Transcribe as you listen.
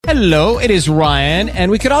Hello, it is Ryan,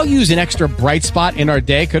 and we could all use an extra bright spot in our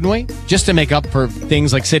day, couldn't we? Just to make up for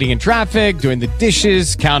things like sitting in traffic, doing the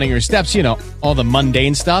dishes, counting your steps, you know, all the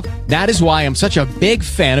mundane stuff. That is why I'm such a big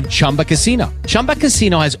fan of Chumba Casino. Chumba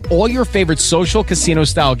Casino has all your favorite social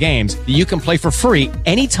casino-style games that you can play for free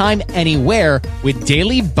anytime, anywhere with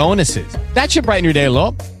daily bonuses. That should brighten your day a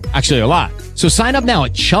little. Actually, a lot. So sign up now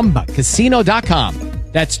at ChumbaCasino.com.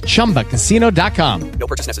 That's ChumbaCasino.com. No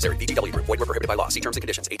purchase necessary. VGW Group. Void where prohibited by law. See terms and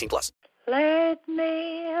conditions. 18+. Let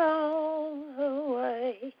me all the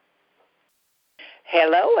way.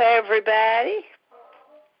 Hello, everybody.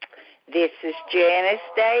 This is Janice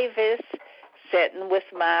Davis, sitting with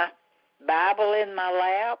my Bible in my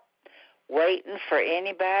lap, waiting for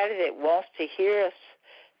anybody that wants to hear us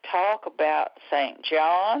talk about St.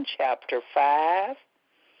 John chapter 5.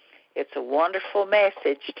 It's a wonderful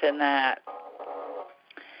message tonight.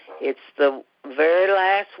 It's the very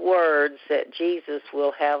last words that Jesus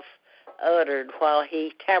will have uttered while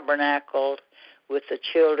he tabernacled with the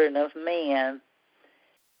children of men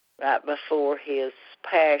right before his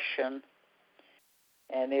passion.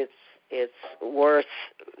 And it's worth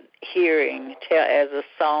hearing. As the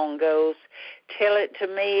song goes, tell it to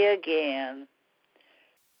me again.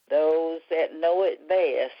 Those that know it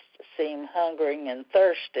best seem hungering and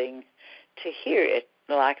thirsting to hear it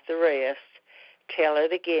like the rest. Tell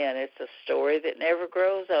it again. It's a story that never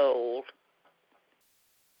grows old.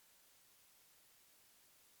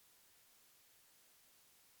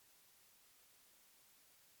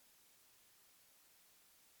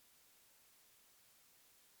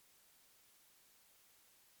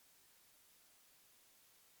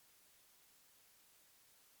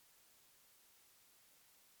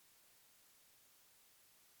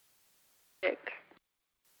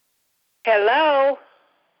 Hello?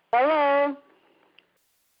 Hello.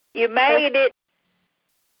 You made it.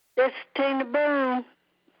 This is Tina Boone.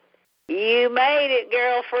 You made it,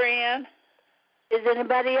 girlfriend. Is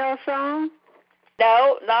anybody else on?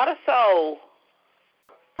 No, not a soul.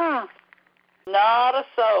 Huh. Not a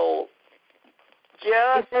soul.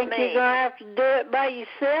 Just you think me. You're going to have to do it by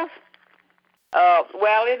yourself?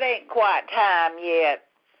 Well, it ain't quite time yet.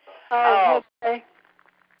 Oh, okay.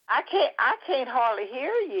 I can't hardly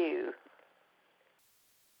hear you.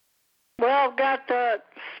 Well, I've got the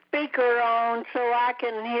speaker on so I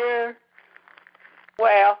can hear.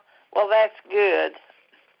 Well, that's good.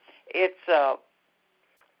 It's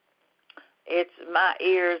my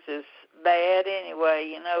ears is bad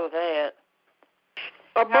anyway. You know that.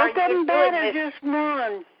 Are both of them bad or just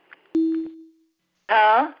one?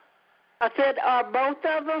 Huh? I said, are both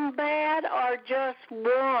of them bad or just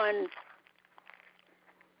one?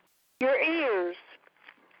 Your ears.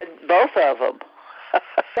 Both of them.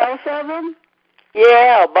 Both of them?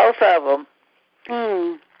 Yeah, both of them.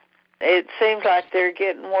 It seems like they're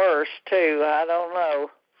getting worse, too. I don't know.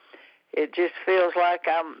 It just feels like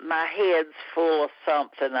my head's full of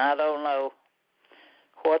something. I don't know.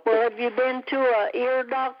 Have you been to an ear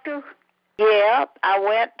doctor? Yeah, I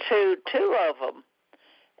went to 2 of them.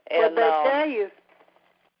 What did they tell you?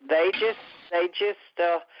 They just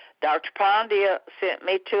Dr. Pondia sent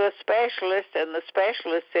me to a specialist, and the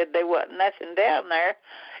specialist said there wasn't nothing down there.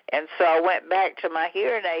 And so I went back to my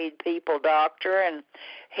hearing aid doctor, and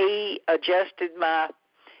he adjusted my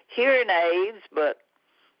hearing aids, but,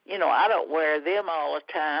 you know, I don't wear them all the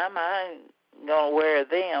time. I ain't going to wear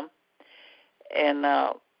them. And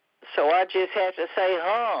so I just have to say,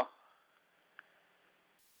 huh.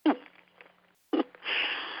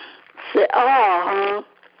 Say, huh?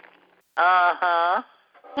 Uh-huh.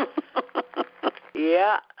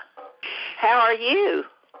 Yeah. How are you?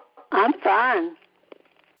 I'm fine.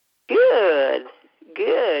 Good.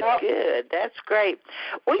 That's great.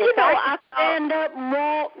 Well, if I stand up and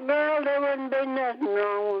walk, girl, there wouldn't be nothing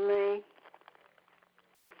wrong with me.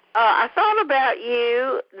 I thought about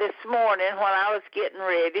you this morning when I was getting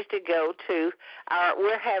ready to go to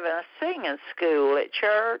we're having a singing school at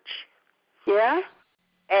church. Yeah?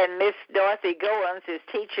 And Miss Dorothy Goins is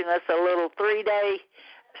teaching us a little 3-day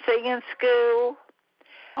singing school.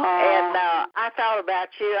 And I thought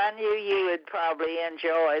about you. I knew you would probably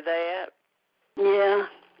enjoy that. Yeah,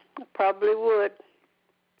 I probably would.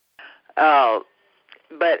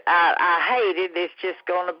 But I hate it. It's just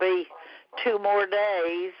going to be 2 more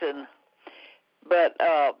days. But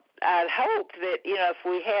I'd hope that, you know, if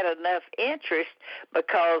we had enough interest,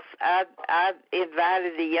 because I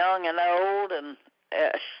invited the young and old and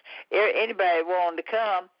anybody wanted to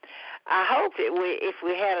come. I hope that if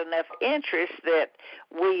we had enough interest that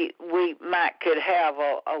we could have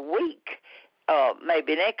a week,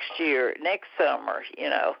 maybe next summer, you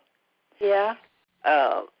know. Yeah.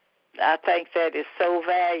 I think that is so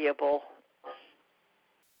valuable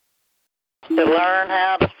to learn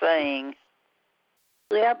how to sing.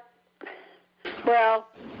 Yep. Well,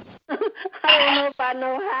 I don't know if I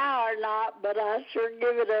know how or not, but I sure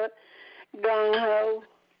give it a gung-ho.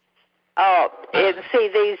 Oh, and see,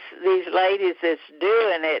 these ladies that's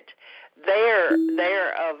doing it, they're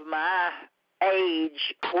of my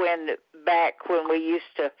age back when we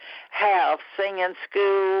used to have singing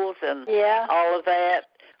schools and all of that.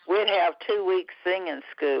 We'd have 2-week singing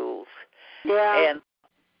schools. Yeah. And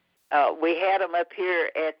we had them up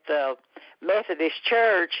here at the Methodist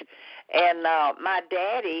Church, and my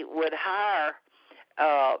daddy would hire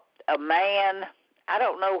a man. I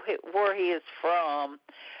don't know where he is from,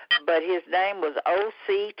 but his name was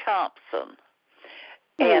O.C. Thompson.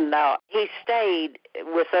 And he stayed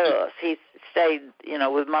with us. He stayed,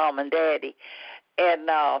 with Mom and Daddy. And,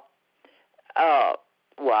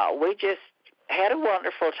 we just had a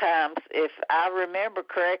wonderful time. If I remember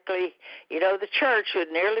correctly, the church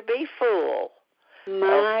would nearly be full.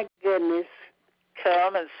 My goodness.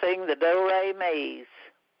 Come and sing the Do-Re-Mi's.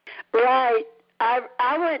 Right.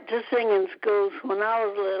 I went to singing schools when I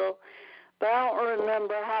was little, but I don't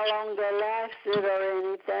remember how long they lasted or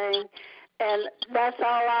anything. And that's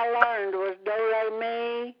all I learned was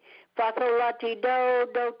Do-Re-Mi, Fa-Sol-La-Ti-Do,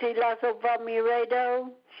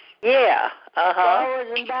 Do-Ti-La-So-Fa-Mi-Re-Do. Yeah,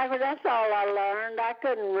 Forwards and backwards, that's all I learned. I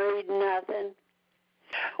couldn't read nothing.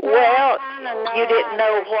 Well, you didn't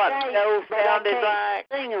know what Do sounded like?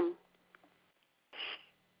 Sing them.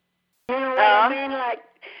 You know what I mean? Like,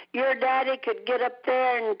 your daddy could get up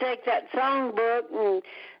there and take that songbook and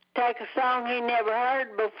take a song he never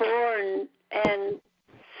heard before and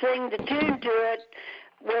sing the tune to it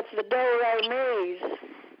with the Do-Re-Mi's.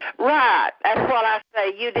 Right. That's what I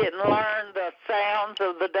say. You didn't learn the sounds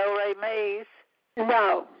of the Do-Re-Mi's?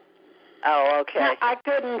 No. Oh, okay. I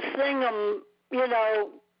couldn't sing them,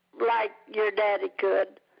 like your daddy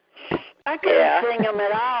could. I couldn't sing them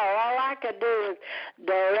at all. All I could do was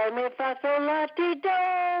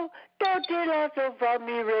Do-Re-Mi-Fa-Sol-La-Ti-Do,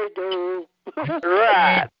 Do-Ti-La-So-Fa-Mi-Re-Do.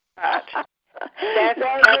 Right. That's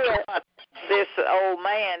what this old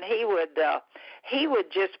man, he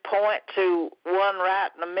would just point to one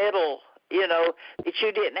right in the middle, that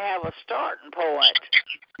you didn't have a starting point.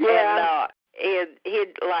 Yeah. And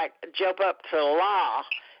he'd like jump up to La,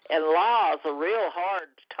 and La is a real hard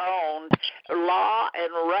tone. La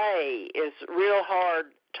and Re is real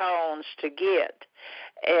hard tones to get.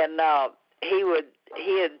 And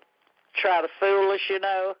he'd try to fool us,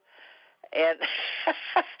 and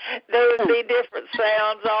there would be different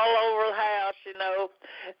sounds all over the house,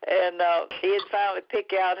 and he'd finally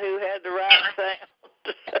pick out who had the right sound.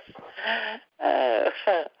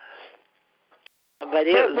 But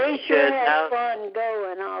it was we sure good. had fun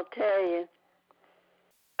going, I'll tell you.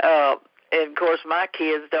 And of course, my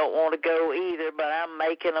kids don't want to go either, but I'm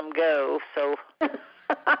making them go. So,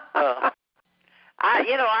 I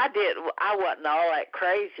wasn't all that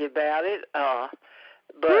crazy about it.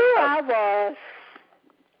 But I was.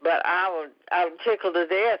 But I'm tickled to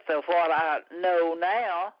death of what I know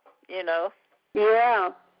now.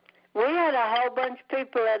 Yeah, we had a whole bunch of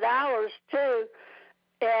people at ours too,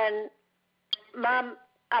 and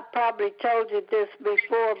I probably told you this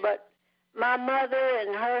before, but my mother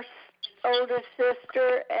and her oldest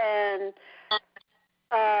sister and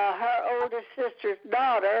her oldest sister's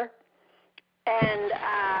daughter and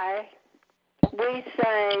we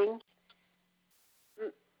sang.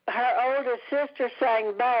 Her oldest sister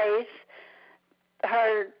sang bass.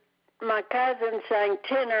 My cousin sang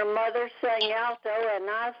tenor. Mother sang alto, and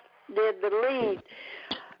I did the lead.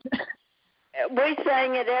 We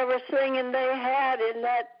sang at every singing they had in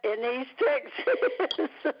East Texas.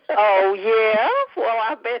 Oh yeah, well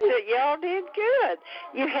I bet that y'all did good.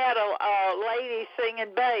 You had a lady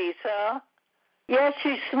singing bass, huh? Yes,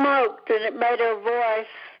 she smoked, and it made her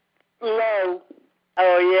voice low.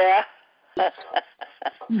 Oh yeah.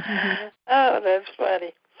 Oh, that's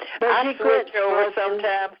funny. But I switch over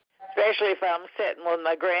sometimes, especially if I'm sitting with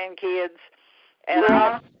my grandkids, and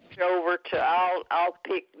I'll switch over to I'll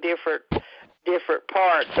pick different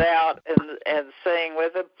parts out and sing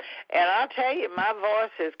with them. And I'll tell you, my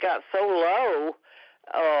voice has got so low,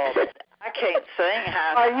 I can't sing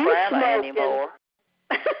high soprano anymore.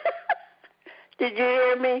 Did you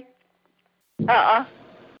hear me? Uh-uh.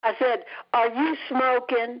 I said, "Are you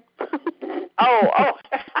smoking?" Oh.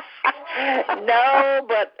 No,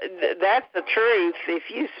 but that's the truth. If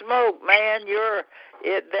you smoke, man,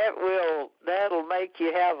 that'll make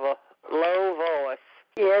you have a low voice.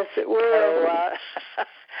 Yes, it will. So,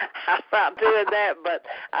 I'm not doing that, but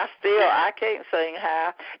I can't sing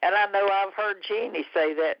high. And I know I've heard Jeannie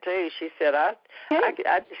say that too. She said, I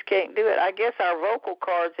just can't do it. I guess our vocal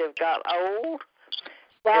cords have got old.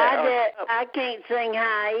 Well, I can't sing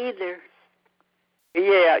high either.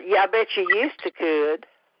 Yeah, I bet you used to could.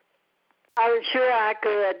 I'm sure I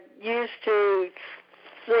could. Used to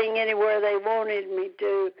sing anywhere they wanted me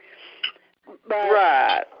to. But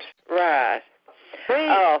Right.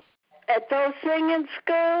 At those singing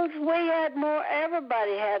schools, we had more.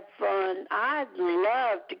 Everybody had fun. I'd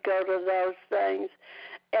love to go to those things.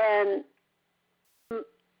 And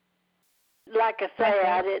like I say,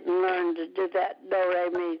 I didn't learn to do that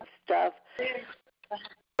do-re-mi stuff.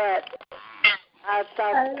 But I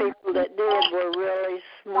thought the people that did were really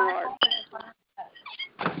smart.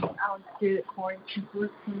 I'll do it for you.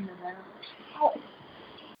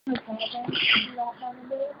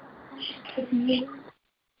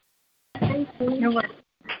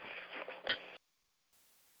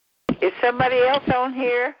 Is somebody else on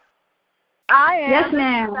here? I am. Yes,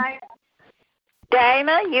 ma'am.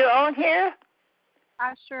 Dana, you on here?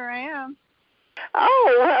 I sure am.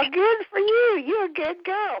 Oh, well, good for you. You're a good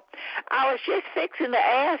girl. I was just fixing to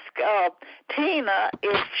ask Tina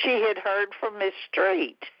if she had heard from Miss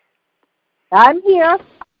Street. I'm here.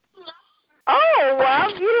 Oh, well,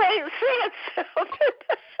 you ain't said something.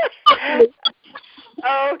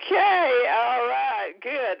 Okay, all right,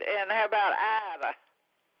 good. And how about Ida?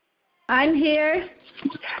 I'm here.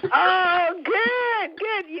 Oh,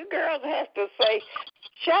 good. You girls have to say,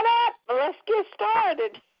 shut up, let's get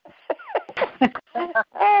started.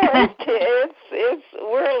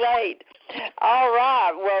 We're late. All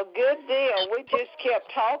right, well, good deal. We just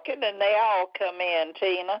kept talking, and they all come in,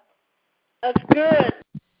 Tina. That's good.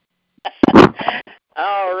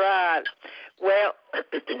 All right. Well,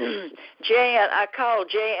 Jan, I called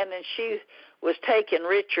Jan, and she was taking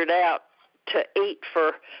Richard out to eat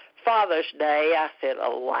for Father's Day. I said, a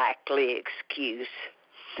likely excuse.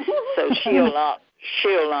 So she'll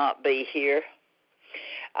not be here.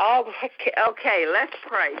 Okay, let's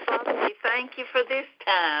pray. Father, we thank you for this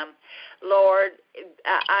time. Lord,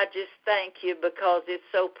 I just thank you because it's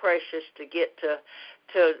so precious to get to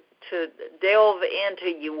delve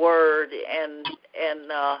into your word and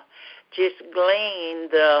just glean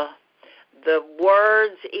the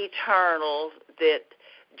words eternal that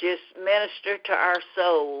just minister to our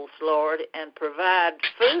souls, Lord, and provide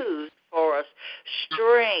food for us,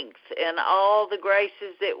 strength, and all the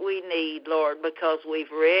graces that we need, Lord, because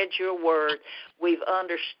we've read your word, we've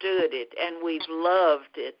understood it, and we've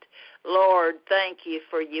loved it. Lord, thank you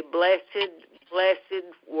for your blessed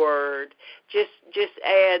word. Just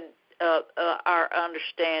add our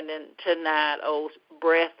understanding tonight, oh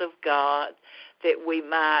breath of God, that we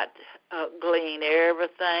might glean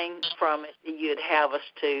everything from it that you'd have us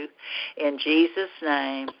to. In Jesus'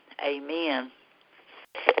 name, amen.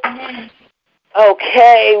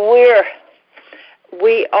 Okay,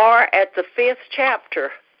 we are at the 5th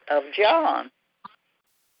chapter of John.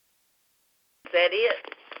 Is that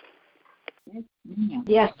it?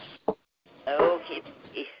 Yes. Okay.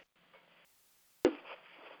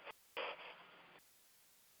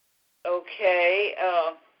 Okay.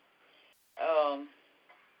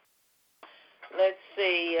 Let's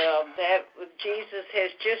see. That Jesus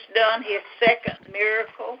has just done his second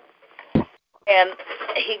miracle, and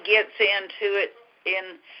he gets into it.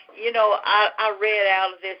 I read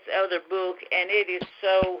out of this other book, and it is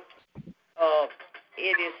so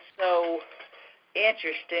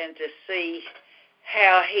interesting to see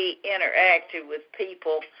how he interacted with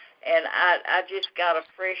people, and I just got a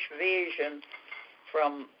fresh vision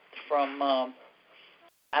from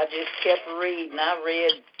I just kept reading. I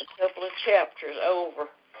read a couple of chapters over,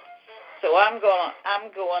 so I'm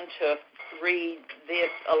going to read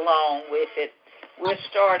this along with it. We'll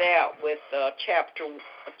start out with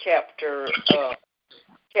chapter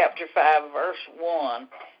 5, verse 1.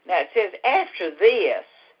 Now it says, after this,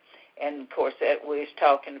 and of course that we're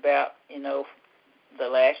talking about, the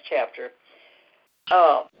last chapter.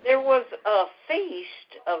 There was a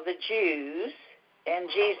feast of the Jews, and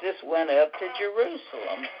Jesus went up to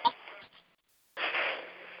Jerusalem.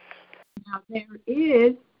 Now there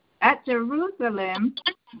is at Jerusalem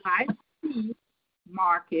by the sea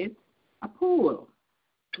market a pool,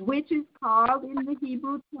 which is called in the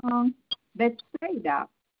Hebrew tongue Bethsaida,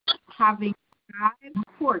 having 5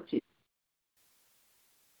 porches.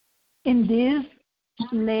 In these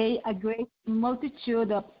lay a great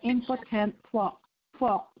multitude of impotent folk,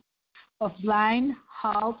 of blind,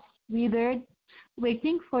 halt, withered,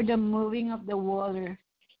 waiting for the moving of the water.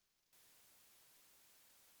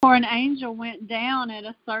 For an angel went down at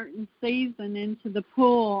a certain season into the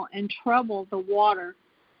pool and troubled the water.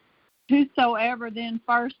 Whosoever then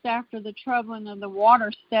first after the troubling of the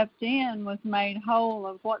water stepped in was made whole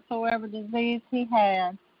of whatsoever disease he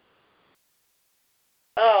had.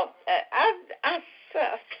 I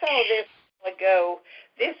saw this ago.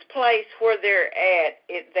 This place where they're at,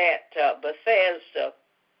 that Bethesda,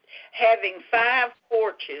 having 5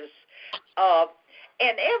 porches,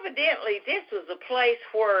 and evidently this was a place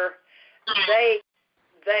where they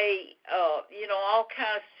all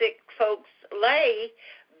kind of sick folks lay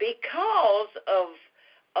because of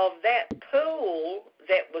that pool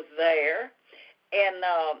that was there, and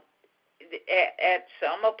at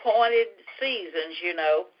some appointed seasons,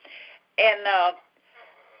 and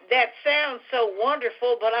that sounds so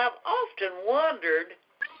wonderful, but I've often wondered,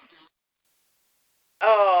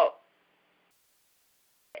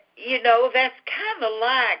 that's kind of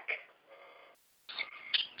like,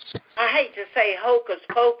 I hate to say hocus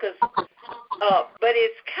pocus, but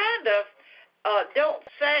it's kind of don't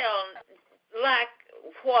sound like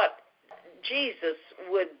what Jesus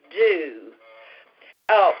would do.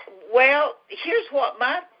 Well, here's what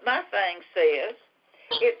my thing says.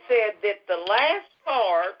 It said that the last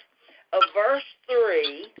part of verse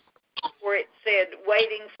 3, where it said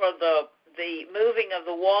waiting for the moving of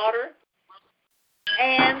the water,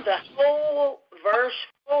 and the whole verse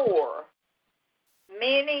 4,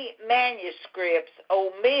 many manuscripts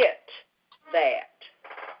omit that.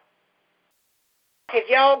 Have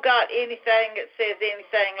y'all got anything that says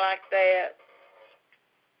anything like that?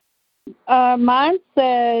 Mine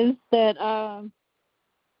says that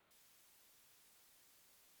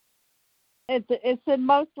it said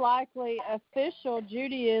most likely official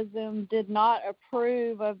Judaism did not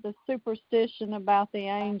approve of the superstition about the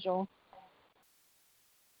angel.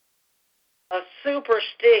 A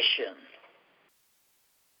superstition.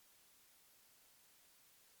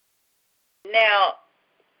 Now,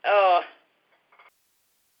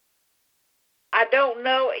 I don't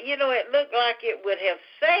know. It looked like it would have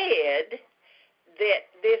said that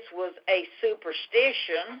this was a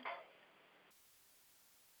superstition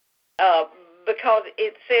because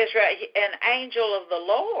it says right here, an angel of the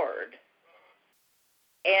Lord,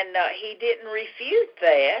 and he didn't refute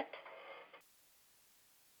that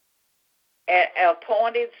at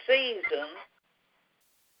appointed season.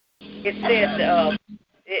 It said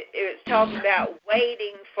it was talking about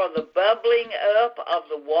waiting for the bubbling up of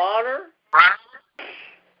the water.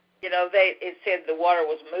 It said the water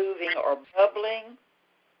was moving or bubbling.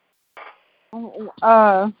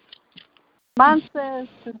 Mine says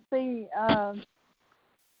to see.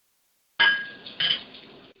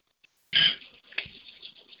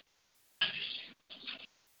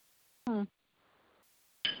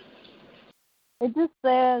 It just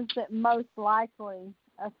says that most likely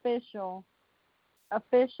official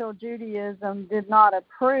Judaism did not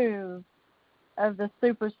approve of the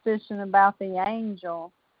superstition about the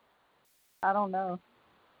angel. I don't know.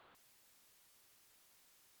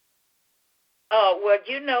 Well,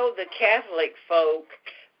 the Catholic folk,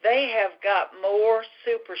 they have got more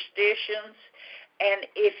superstitions, and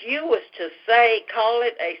if you was to call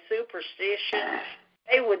it a superstition,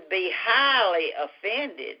 they would be highly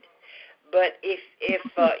offended. But if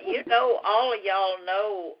all of y'all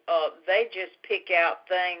know, they just pick out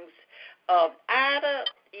things. Ida,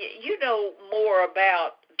 you know more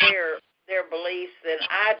about their beliefs than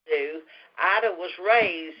I do. Ida was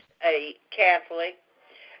raised a Catholic,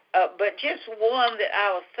 but just one that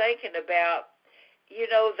I was thinking about.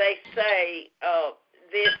 They say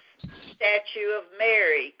this statue of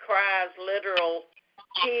Mary cries literal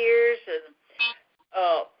tears, and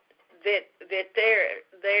that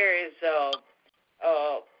there is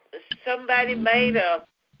somebody made a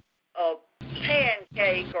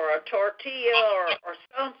pancake or a tortilla or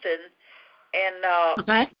something, and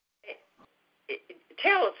Okay.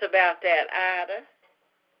 Tell us about that, Ida.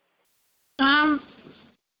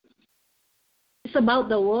 It's about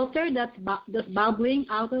the water that's bubbling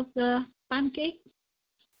out of the pancake.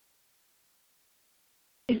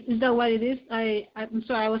 Is that what it is? I'm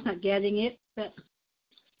sorry, I was not getting it. But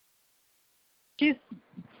can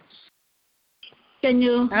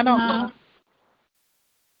you? I don't know.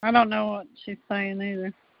 I don't know what she's saying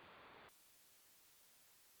either.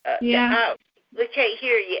 Yeah. We can't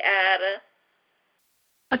hear you, Ida.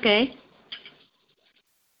 Okay.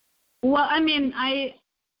 Well, I mean,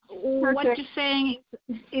 what you're saying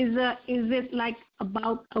is it like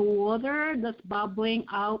about a water that's bubbling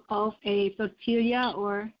out of a tortilla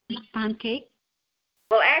or pancake?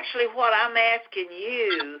 Well, actually, what I'm asking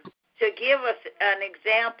you to give us an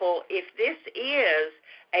example, if this is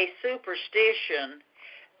a superstition,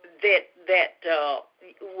 that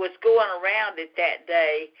was going around at that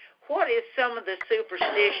day, what is some of the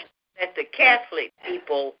superstitions that the Catholic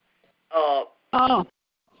people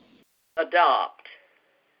adopt?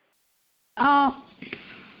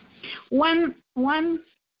 One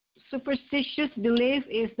superstitious belief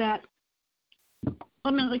is that,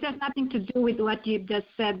 it has nothing to do with what you just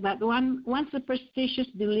said, but one superstitious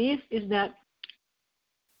belief is that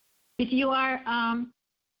if you are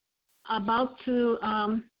about to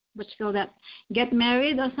get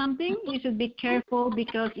married or something, you should be careful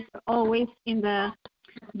because you're always in the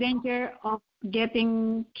danger of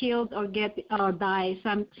getting killed or die,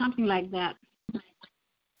 something like that.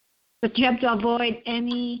 But you have to avoid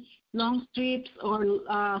any long trips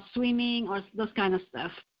or swimming or those kind of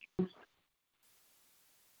stuff.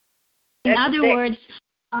 In other words,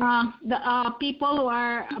 the people who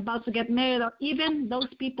are about to get married, or even those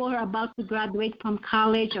people who are about to graduate from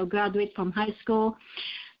college or graduate from high school,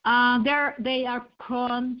 they are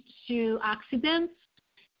prone to accidents,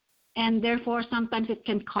 and therefore sometimes it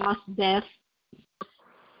can cause death.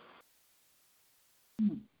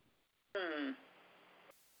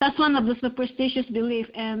 That's one of the superstitious beliefs.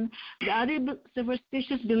 And the other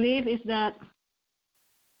superstitious belief is that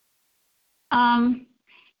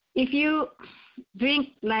if you drink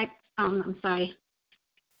like the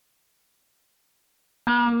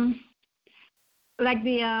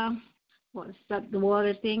what is that, the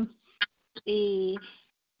water thing, the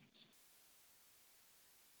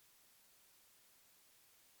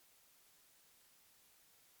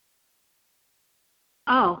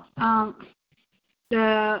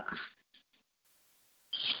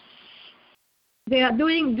they are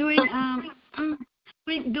doing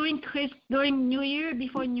during New Year,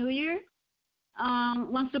 before New Year.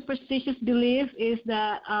 One superstitious belief is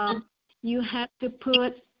that you have to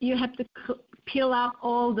fill up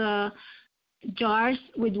all the jars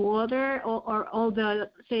with water, or all the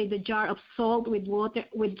jar of salt with water,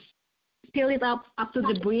 fill it up to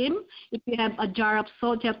the brim. If you have a jar of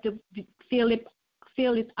salt, you have to fill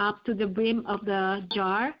it up to the brim of the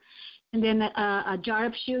jar. And then a jar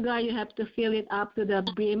of sugar, you have to fill it up to the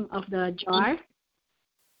brim of the jar.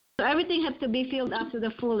 So everything has to be filled up to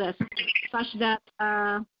the fullest, such that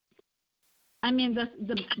the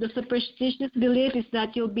superstitious belief is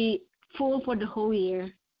that you'll be full for the whole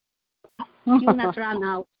year. You'll not run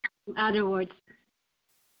out. In other words.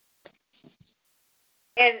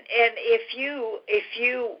 And if you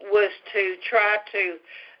was to try to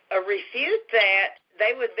refute that,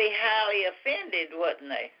 they would be highly offended, wouldn't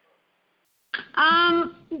they?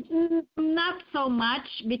 Not so much,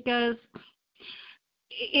 because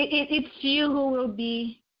it's you who will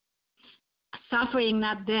be suffering,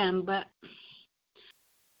 not them. But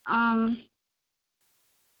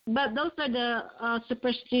those are the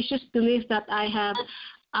superstitious beliefs that I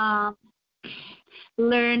have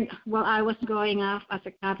learned while I was growing up as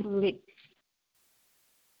a Catholic.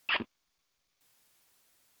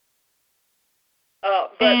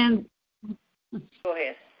 And go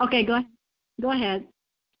ahead. Okay, go ahead.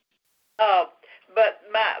 But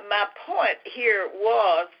my point here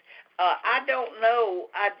was, I do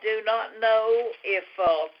not know if,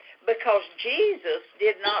 because Jesus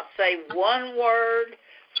did not say one word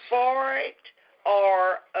for it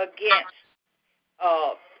or against.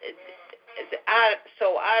 I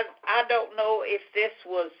don't know if this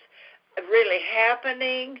was really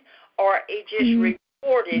happening, or he just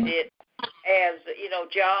reported it as,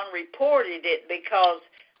 John reported it, because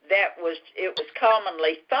it was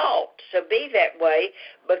commonly thought to be that way,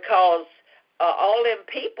 because all them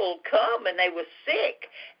people come and they were sick.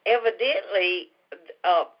 Evidently,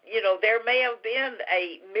 there may have been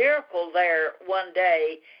a miracle there one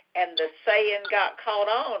day, and the saying got caught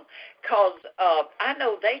on, because I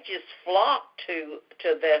know they just flocked to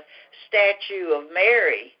the statue of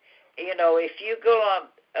Mary. If you go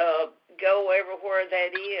everywhere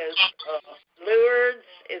that is, Lourdes,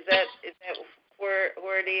 is that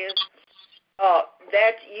where it is?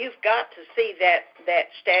 That you've got to see that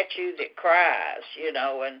statue that cries,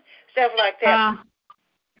 and stuff like that.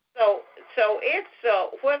 So it's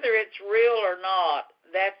whether it's real or not,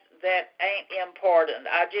 that ain't important.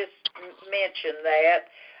 I just mentioned that,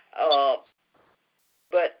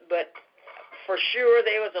 but for sure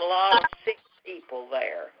there was a lot of sick people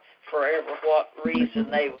there, for what reason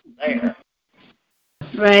they were there.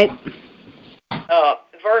 Right.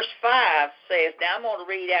 Verse 5 says, now I'm going to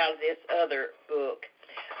read out of this other book.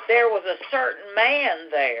 There was a certain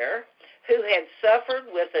man there who had suffered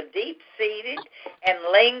with a deep-seated and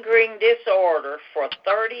lingering disorder for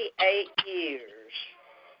 38 years.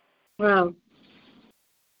 Wow.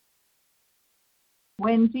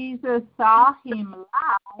 When Jesus saw him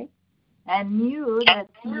lie and knew that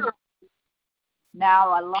he was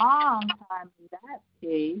now a long time in that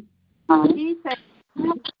case, he said,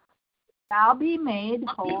 "Shall be made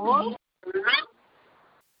whole?"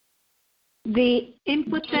 The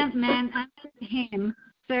impotent man answered him,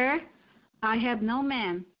 "Sir, I have no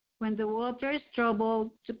man when the water is troubled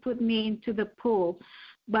to put me into the pool.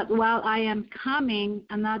 But while I am coming,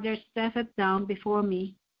 another steppeth down before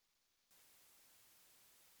me."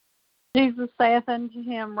 Jesus saith unto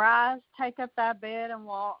him, Rise, take up thy bed, and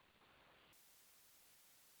walk.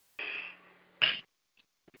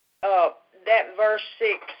 That verse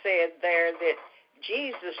 6 said there that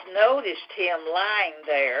Jesus noticed him lying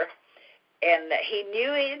there, and that he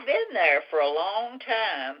knew he had been there for a long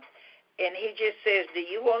time, and he just says, "Do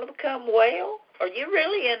you want to become well? Are you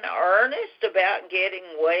really in earnest about getting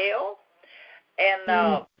well?" And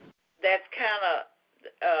that's kind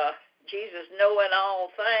of Jesus knowing all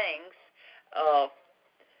things.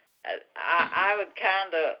 I would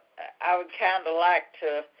kind of like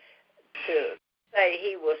to say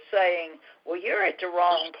he was saying, "Well, you're at the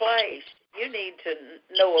wrong place. You need to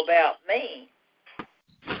know about me."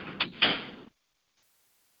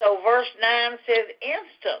 So verse 9 says,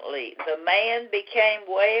 "Instantly the man became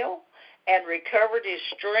well and recovered his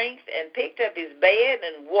strength and picked up his bed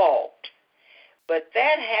and walked." But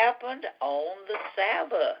that happened on the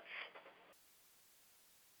Sabbath.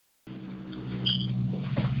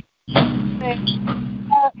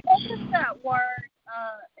 What does that word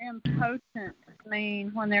impotent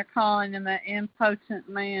mean when they're calling him an impotent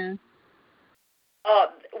man?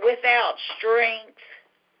 Without strength,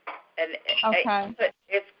 and Okay.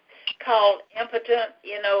 it's called impotent.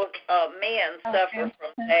 Men suffer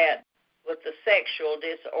impotent. from that with the sexual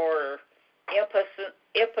disorder,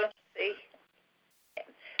 impotency.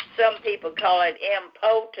 Some people call it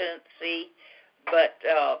impotency, but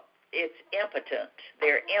it's impotent.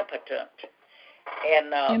 They're impotent,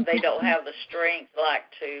 and they don't have the strength like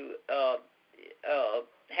to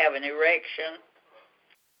have an erection.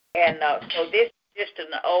 And so this is just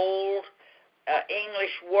an old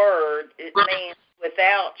English word. It means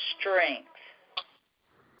without strength.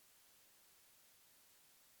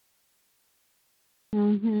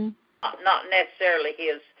 Mm-hmm. Not necessarily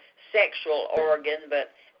his sexual organ,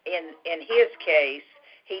 but in his case,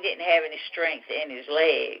 he didn't have any strength in his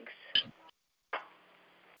legs.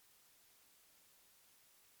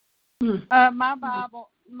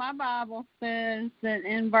 My Bible says that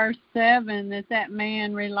in verse 7 that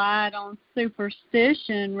man relied on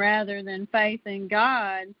superstition rather than faith in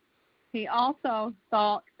God. He also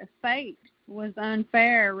thought fate was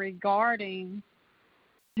unfair regarding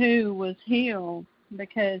who was healed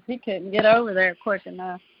because he couldn't get over there quick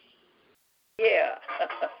enough. Yeah.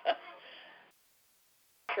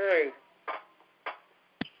 True.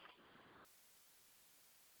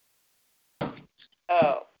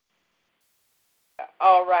 Oh.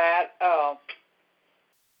 All right.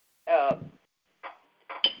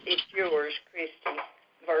 It's yours, Christy.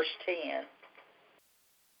 Verse 10.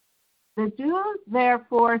 The Jews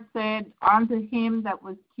therefore said unto him that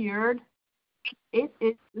was cured, It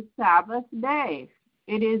is the Sabbath day.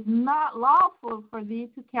 It is not lawful for thee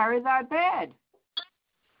to carry thy bed.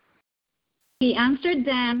 He answered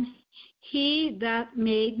them, He that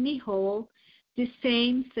made me whole, the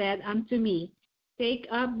same said unto me, Take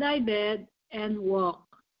up thy bed and walk.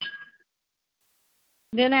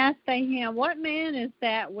 Then asked they him, What man is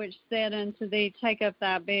that which said unto thee, Take up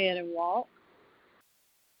thy bed and walk?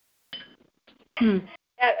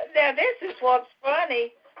 Now this is what's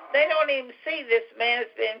funny. They don't even see this man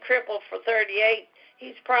has been crippled for 38.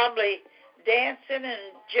 He's probably dancing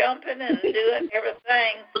and jumping and doing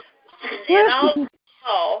everything. And all he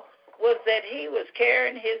saw was that he was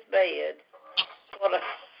carrying his bed. What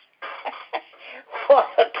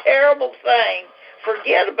a terrible thing.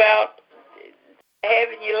 Forget about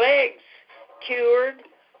having your legs cured.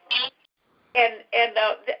 And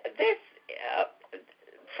this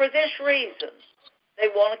for this reason, they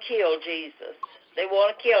want to kill Jesus. They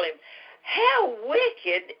want to kill him. How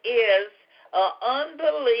wicked is an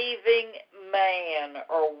unbelieving man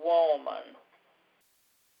or woman?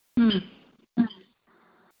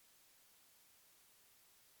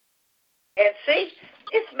 And see,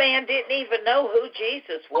 this man didn't even know who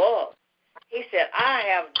Jesus was. He said, I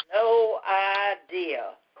have no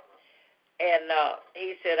idea. And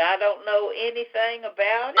he said, I don't know anything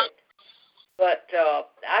about it, but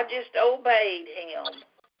I just obeyed him.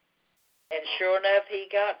 And sure enough, he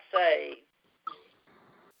got saved.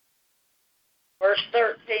 Verse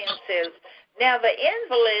 13 says, Now the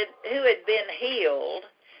invalid who had been healed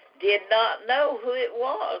did not know who it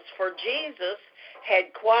was, for Jesus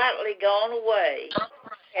had quietly gone away,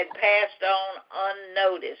 had passed on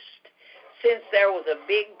unnoticed, since there was a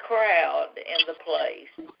big crowd in the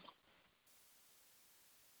place.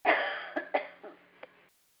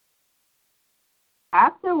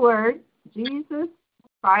 Afterward, Jesus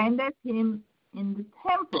findeth him in the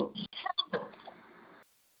temple,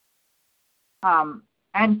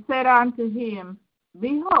 and said unto him,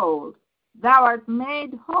 Behold, thou art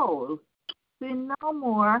made whole. Sin no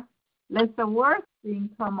more, lest a worse thing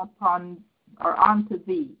come upon or unto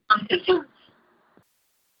thee.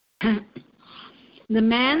 The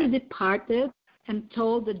man departed and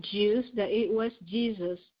told the Jews that it was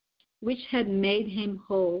Jesus which had made him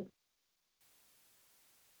whole.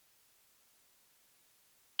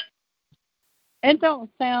 It don't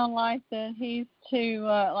sound like that he's too,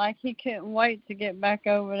 like he couldn't wait to get back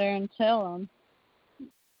over there and tell them.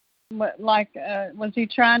 But was he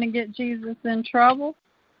trying to get Jesus in trouble?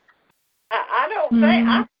 I don't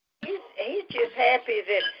think. He's just happy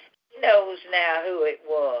that he knows now who it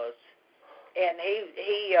was, and he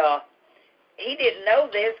didn't know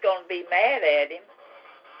they was going to be mad at him.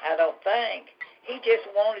 I don't think. He just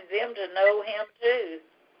wanted them to know him too.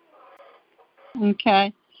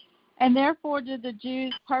 Okay. And therefore did the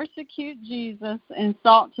Jews persecute Jesus and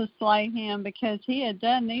sought to slay him, because he had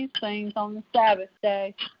done these things on the Sabbath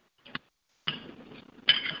day.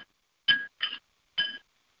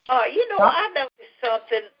 I noticed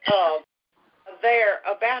something there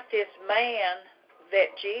about this man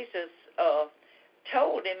that Jesus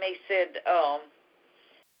told him. He said,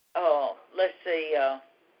 let's see,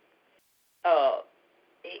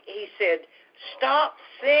 he said, stop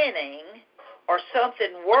sinning or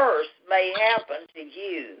something worse may happen to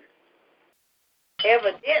you.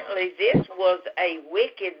 Evidently, this was a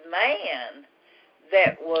wicked man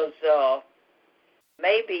that was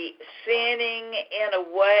maybe sinning in a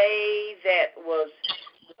way that was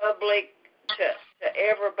public to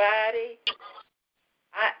everybody.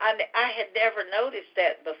 I had never noticed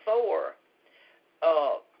that before,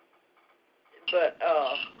 but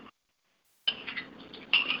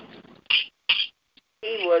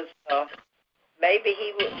he was maybe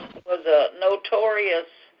he was a notorious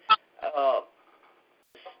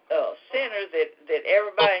sinner that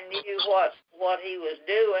everybody knew what he was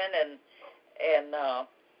doing, and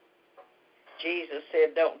Jesus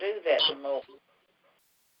said, "Don't do that anymore."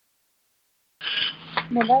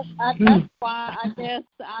 Well, that's why I guess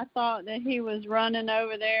I thought that he was running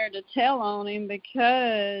over there to tell on him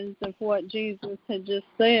because of what Jesus had just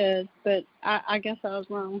said, but I guess I was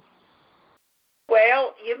wrong.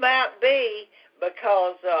 Well, you might be,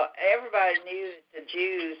 because everybody knew the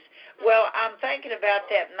Jews. Well, I'm thinking about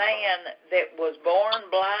that man that was born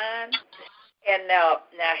blind, and now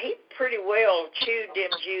he pretty well chewed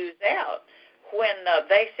them Jews out when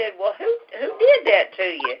they said, "Well, who did that to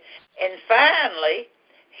you?" And finally,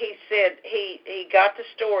 he said he got the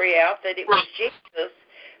story out that it was Jesus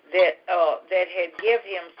that had give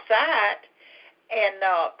him sight, and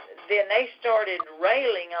then they started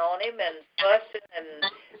railing on him and fussing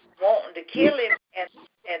and wanting to kill him,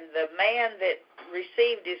 and the man that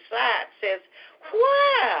received his sight says,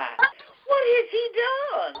 "Why? What has he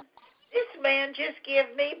done? This man just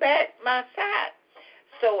gave me back my sight."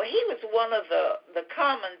 So he was one of the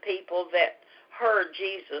common people that heard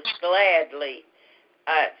Jesus gladly.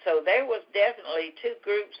 So there was definitely two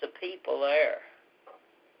groups of people there.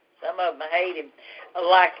 Some of them hate him.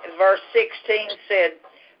 Like verse 16 said,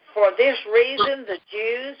 "For this reason the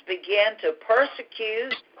Jews began to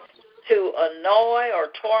persecute, to annoy or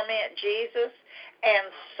torment Jesus,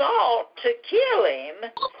 and sought to kill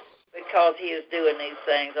him because he was doing these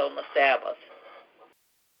things on the Sabbath."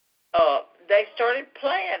 They started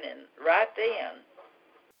planning right then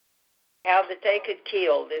how that they could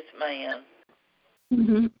kill this man.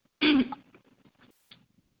 Mm-hmm.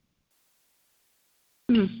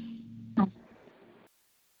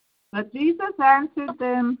 But Jesus answered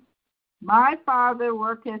them, "My Father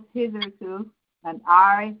worketh hitherto, and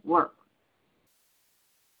I work."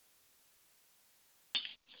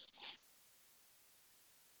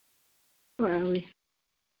 Where are we?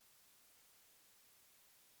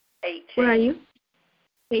 18. Where are you?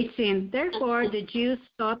 18. Therefore the Jews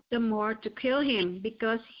sought the more to kill him,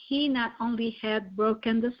 because he not only had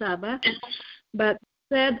broken the Sabbath, but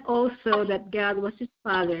said also that God was his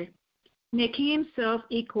Father, making himself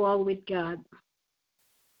equal with God.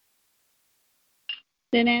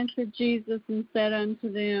 Then answered Jesus and said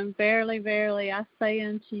unto them, Verily, verily, I say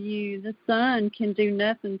unto you, the Son can do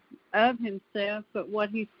nothing of himself, but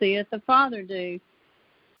what he seeth the Father do.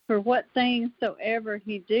 For what things soever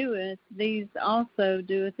he doeth, these also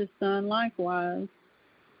doeth the Son likewise.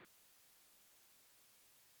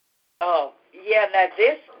 Oh, yeah, now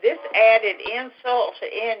this added insult to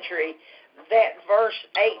injury. That verse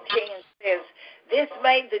 18 says, this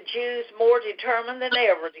made the Jews more determined than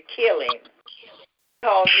ever to kill him,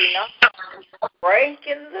 because he not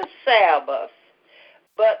breaking the Sabbath,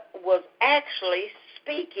 but was actually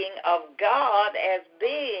speaking of God as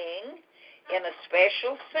being, in a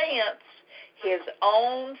special sense, his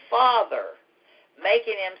own Father,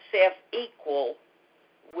 making himself equal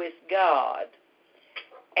with God.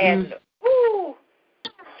 And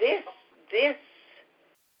this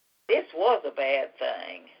was a bad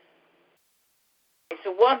thing. It's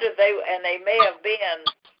a wonder they may have been,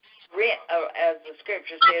 as the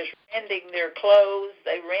scripture says, rending their clothes.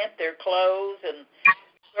 They rent their clothes and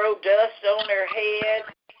throw dust on their head,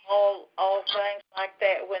 all things like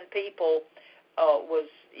that, when people was,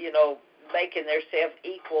 making themselves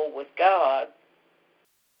equal with God.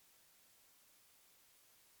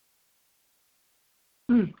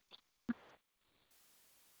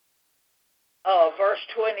 Verse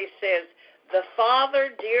 20 says, the Father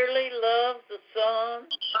dearly loves the Son,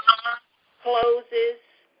 closes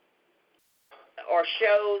or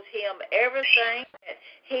shows him everything that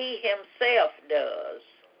he himself does,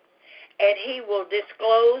 and he will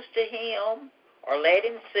disclose to him or let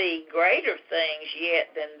him see greater things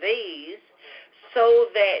yet than these, so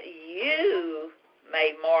that you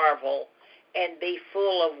may marvel and be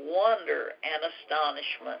full of wonder and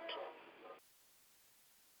astonishment.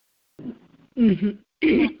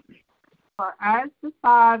 For as the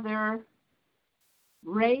Father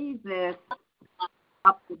raiseth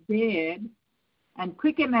up the dead and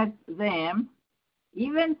quickeneth them,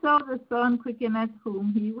 even so the Son quickeneth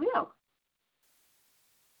whom he will.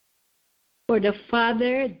 For the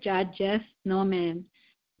Father judgeth no man,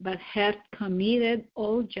 but hath committed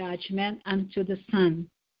all judgment unto the Son.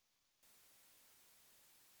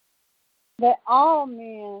 That all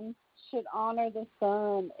men should honor the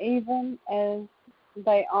Son, even as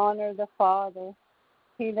they honor the Father.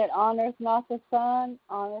 He that honoreth not the Son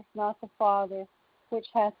honoreth not the Father, which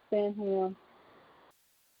hath sent him.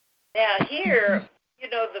 Now here,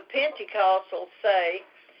 the Pentecostals say,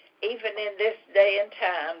 even in this day and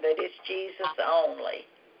time, that it's Jesus only.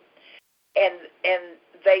 And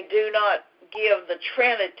they do not give the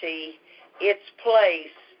Trinity its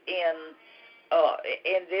place in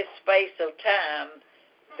this space of time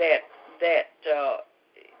that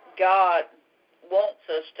God wants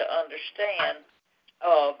us to understand.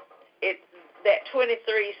 That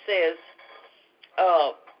 23 says,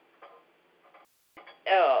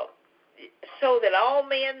 so that all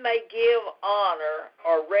men may give honor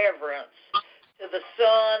or reverence to the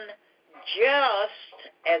Son just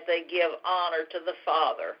as they give honor to the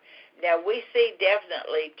Father. Now we see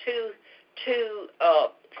definitely two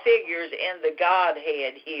figures in the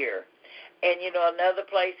Godhead here. And, another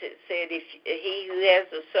place it said, if he who has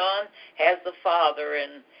the Son has the Father.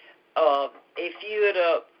 And if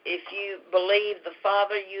you believe the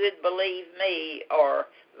Father, you would believe me, or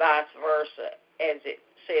vice versa, as it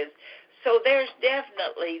says. So there's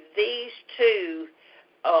definitely these two.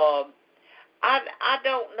 I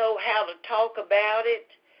don't know how to talk about it,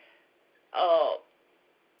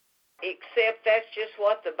 except that's just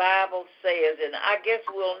what the Bible says. And I guess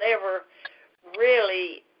we'll never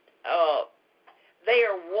really, they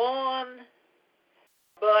are one,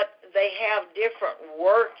 but they have different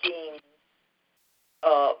workings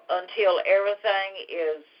until everything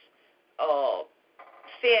is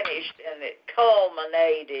finished and it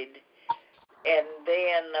culminated, and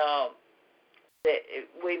then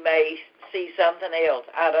we may see something else.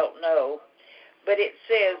 I don't know. But it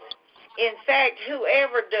says, in fact,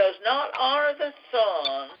 whoever does not honor the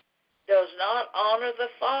Son does not honor the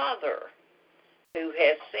Father who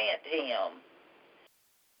has sent him.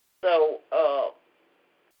 So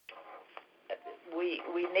we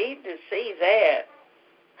need to see that.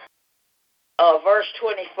 Verse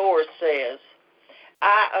 24 says,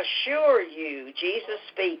 I assure you, Jesus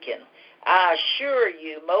speaking, I assure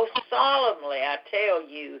you, most solemnly I tell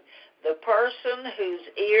you, the person whose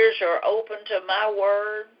ears are open to my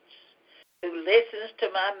words, who listens to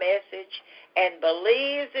my message, and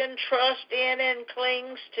believes and trusts in and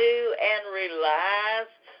clings to and relies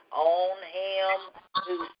on him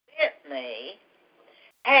who sent me,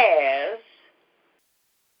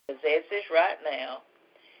 possesses right now,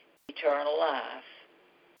 eternal life.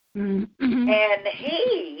 And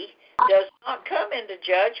he does not come into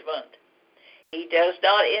judgment. He does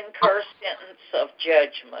not incur sentence of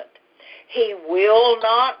judgment. He will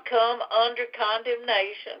not come under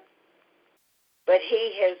condemnation, but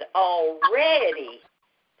he has already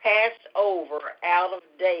passed over out of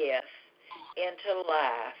death into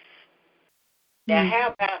life. Now,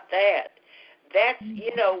 how about that? That's,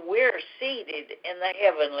 we're seated in the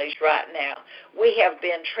heavenlies right now. We have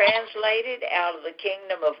been translated out of the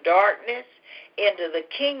kingdom of darkness into the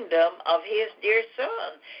kingdom of his dear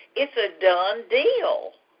Son. It's a done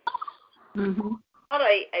deal. Mm-hmm. Not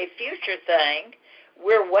a future thing.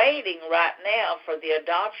 We're waiting right now for the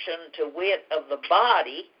adoption to wit of the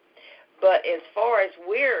body, but as far as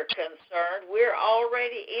we're concerned, we're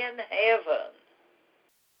already in heaven.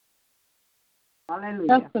 Hallelujah.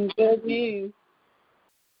 That's some good news.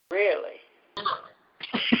 Really?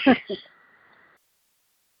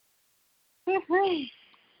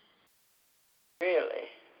 Really?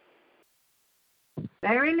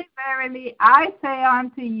 Verily, verily, I say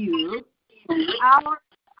unto you, the hour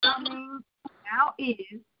coming now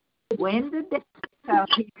is when the dead shall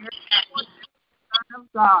hear the Son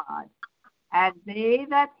of God, and they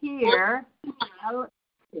that hear shall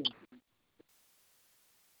live.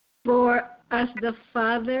 For as the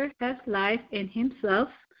Father has life in himself,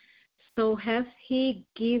 so has he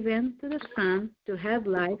given to the Son to have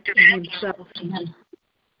life in himself.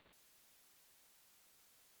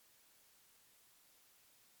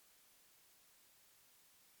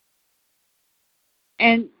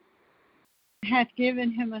 And hath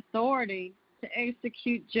given him authority to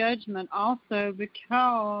execute judgment also,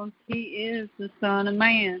 because he is the Son of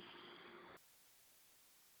Man.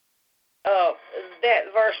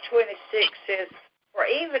 That verse 26 says, for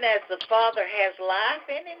even as the Father has life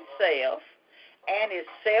in himself and is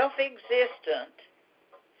self-existent,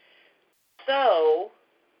 so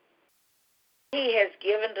he has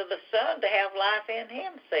given to the Son to have life in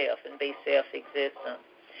himself and be self-existent.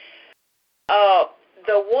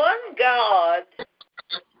 The one God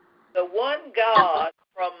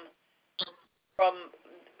from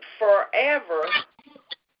forever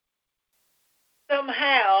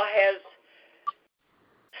somehow has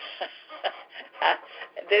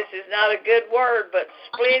this is not a good word, but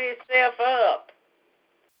split itself up.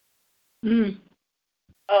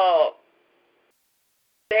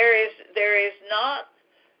 There is not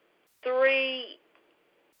three.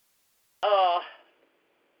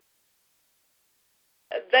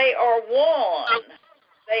 They are one.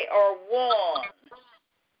 They are one.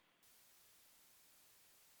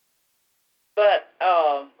 But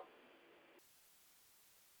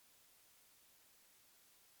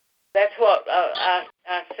that's what I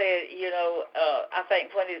said, I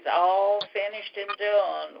think when it's all finished and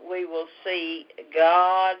done, we will see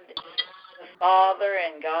God the Father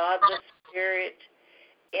and God the Spirit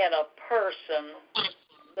in a person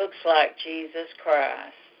looks like Jesus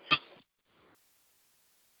Christ.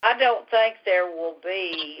 I don't think there will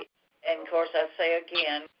be, and of course I say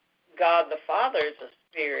again, God the Father is a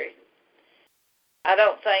spirit. I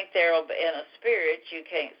don't think there will be, in a spirit, you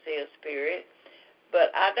can't see a spirit,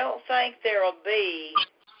 but I don't think there will be,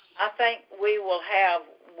 I think we will have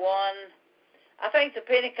one, I think the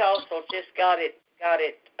Pentecostals just got it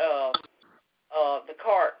the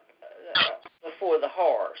cart before the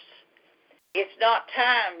horse. It's not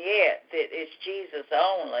time yet that it's Jesus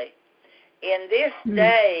only. In this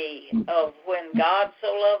day of when God so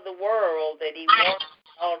loved the world that he wants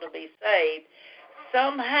all to be saved,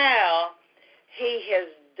 somehow he has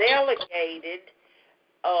delegated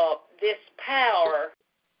this power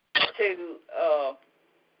to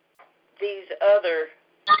these other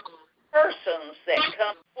persons that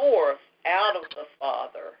come forth out of the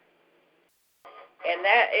Father. And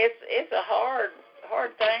that it's a hard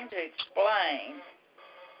thing to explain.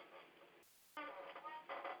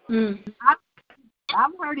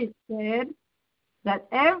 I've heard it said that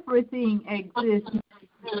everything exists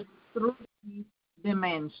in 3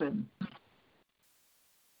 dimensions.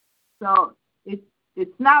 So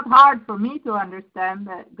it's not hard for me to understand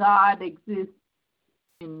that God exists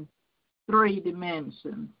in 3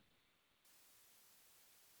 dimensions.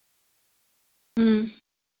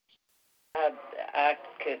 I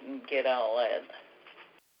couldn't get all that.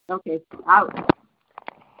 Okay,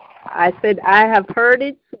 I said I have heard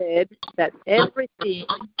it said that everything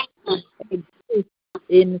exists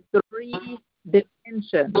in 3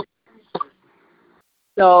 dimensions.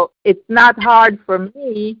 So it's not hard for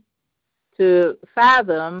me to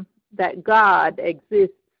fathom that God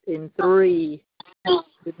exists in 3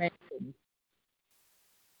 dimensions.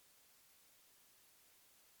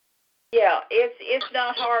 Yeah, it's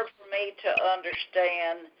not hard for me to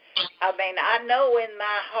understand. I mean, I know in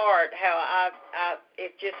my heart how I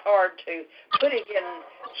it's just hard to put it in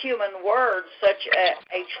human words, such a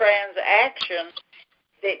transaction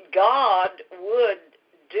that God would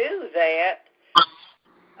do that.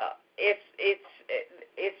 It's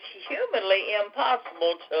humanly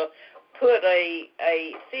impossible to put a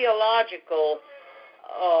theological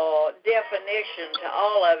definition to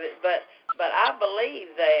all of it, but I believe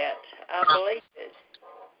that. I believe it.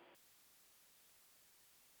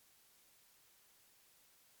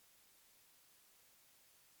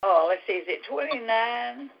 Oh, let's see, is it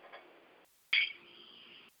 29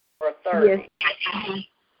 or 30? Yes.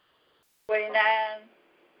 29?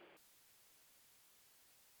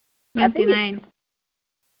 29.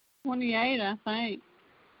 28, I think.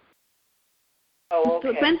 Oh,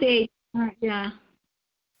 okay. 28. Yeah.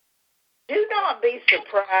 Do not be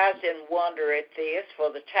surprised and wonder at this,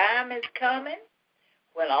 for the time is coming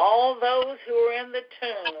when all those who are in the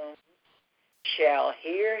tomb shall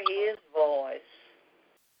hear his voice.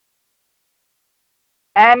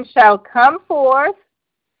 And shall come forth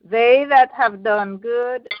they that have done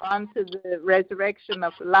good unto the resurrection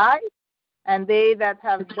of life, and they that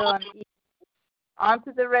have done evil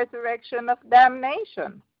unto the resurrection of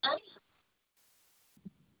damnation.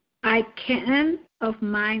 I can of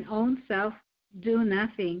mine own self do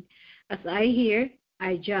nothing. As I hear,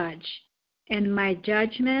 I judge, and my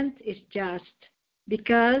judgment is just,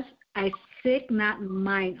 because I seek not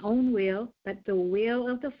mine own will, but the will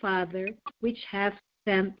of the Father which hath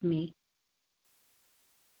sent me.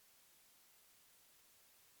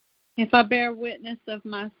 If I bear witness of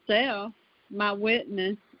myself, my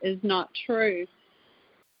witness is not true.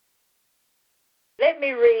 Let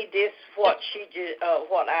me read this, what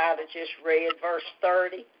Ida just read, verse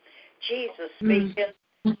 30. Jesus speaking,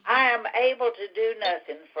 I am able to do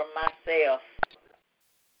nothing from myself,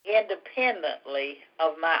 independently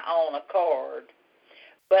of my own accord,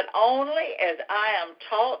 but only as I am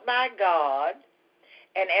taught by God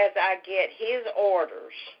and as I get his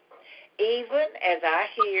orders. Even as I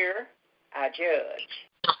hear, I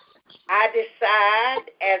judge. I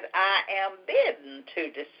decide as I am bidden to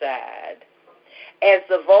decide. As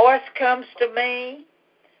the voice comes to me,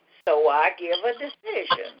 so I give a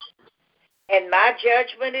decision. And my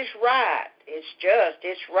judgment is right, it's just,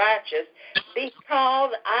 it's righteous,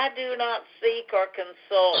 because I do not seek or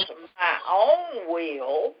consult my own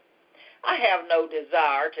will. I have no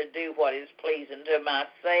desire to do what is pleasing to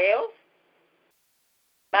myself,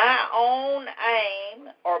 my own aim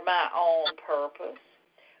or my own purpose,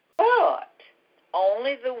 but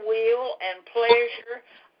only the will and pleasure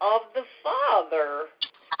of the Father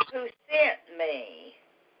who sent me.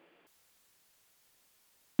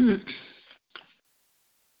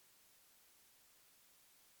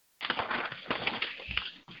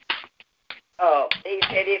 He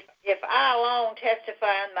said, if I alone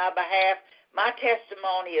testify in my behalf, my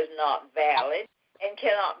testimony is not valid and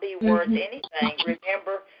cannot be worth anything.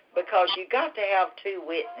 Remember, because you got to have two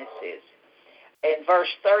witnesses. And verse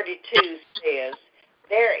 32 says,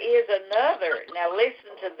 there is another, now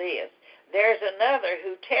listen to this, there's another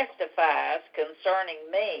who testifies concerning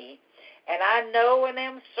me, and I know and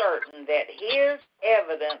am certain that his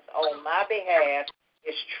evidence on my behalf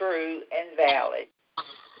is true and valid.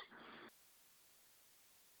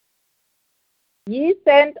 Ye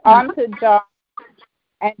sent unto John,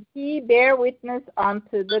 and he bare witness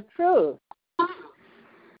unto the truth.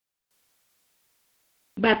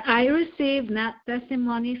 But I receive not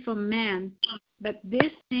testimony from man, but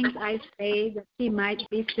these things I say that he might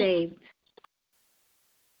be saved.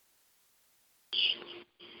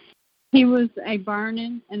 He was a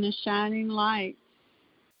burning and a shining light,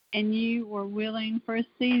 and you were willing for a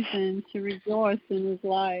season to rejoice in his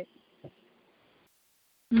light.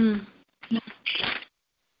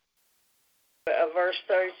 Verse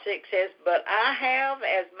 36 says, but I have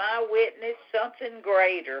as my witness something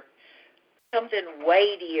greater, something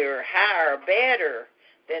weightier, higher, better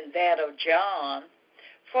than that of John.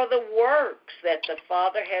 For the works that the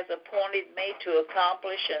Father has appointed me to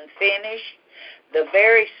accomplish and finish, the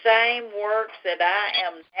very same works that I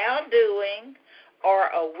am now doing,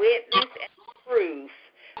 are a witness and proof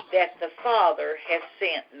that the Father has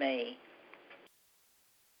sent me.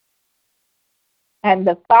 And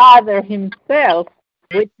the Father himself,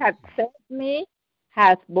 which hath sent me,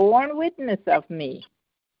 hath borne witness of me.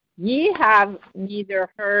 Ye have neither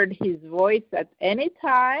heard his voice at any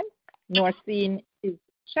time, nor seen his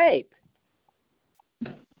shape.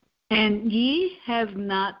 And ye have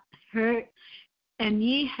not heard, and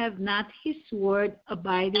ye have not his word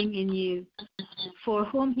abiding in you. For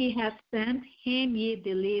whom he hath sent, him ye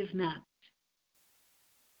believe not.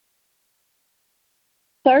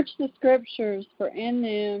 Search the scriptures, for in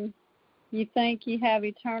them ye think ye have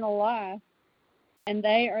eternal life, and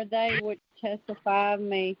they are they which testify of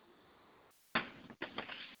me.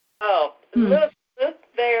 Oh, look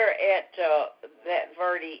there at that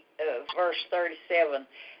verse 37.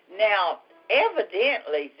 Now,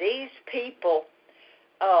 evidently these people,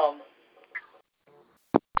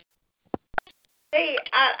 see,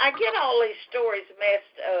 I get all these stories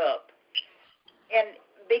messed up. And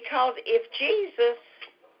because if Jesus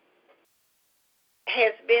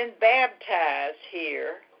has been baptized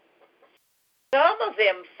here, some of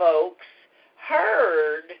them folks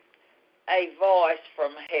heard a voice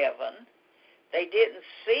from heaven. They didn't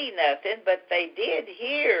see nothing, but they did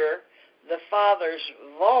hear the Father's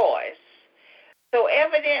voice. So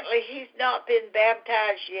evidently he's not been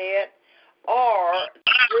baptized yet, or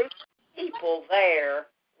the group of people there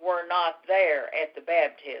were not there at the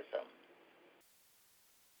baptism.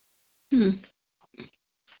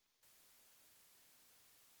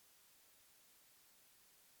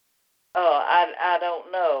 I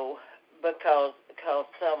don't know, because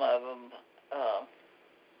some of them,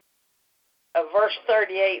 verse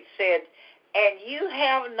 38 said, and you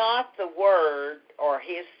have not the word or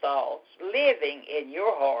his thoughts living in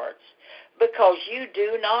your hearts, because you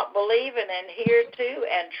do not believe and adhere to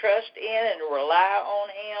and trust in and rely on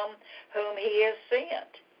him whom he has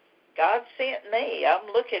sent. God sent me. I'm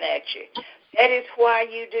looking at you. That is why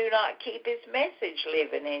you do not keep his message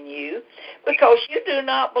living in you, because you do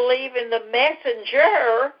not believe in the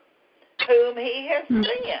messenger whom he has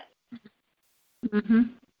sent. Mm-hmm.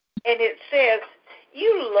 And it says,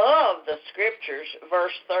 you love the scriptures,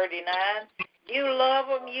 verse 39. You love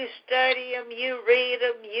them, you study them, you read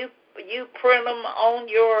them, you print them on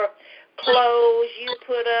your clothes, you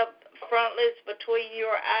put up frontlets between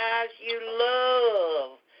your eyes. You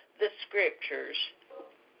love the scriptures.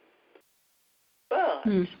 But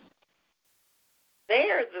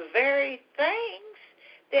they're the very things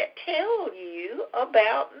that tell you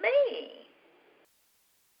about me.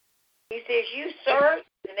 He says, you search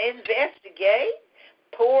and investigate,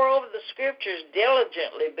 pore over the scriptures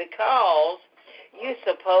diligently, because you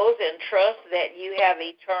suppose and trust that you have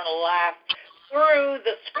eternal life through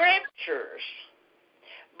the scriptures.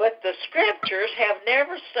 But the scriptures have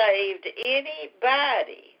never saved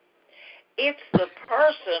anybody. It's the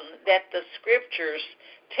person that the scriptures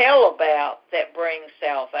tell about that brings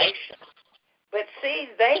salvation. But see,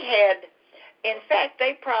 they had, in fact,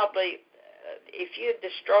 they probably, if you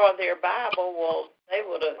destroy their Bible, well, they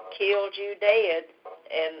would have killed you dead.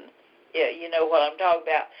 And yeah, you know what I'm talking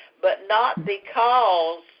about. But not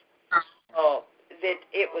because that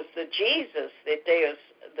it was the Jesus that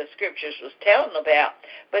the scriptures was telling about,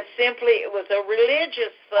 but simply it was a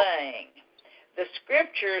religious thing. The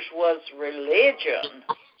scriptures was religion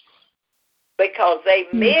because they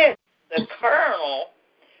missed the kernel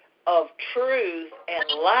of truth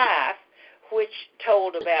and life, which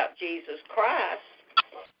told about Jesus Christ,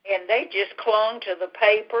 and they just clung to the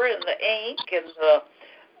paper and the ink and the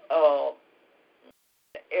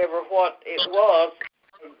what it was,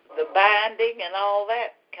 the binding and all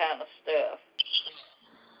that kind of stuff.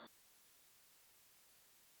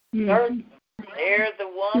 They're the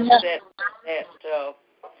ones that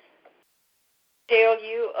tell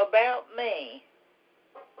you about me.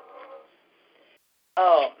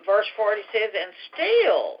 Verse 40 says, and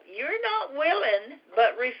still you're not willing,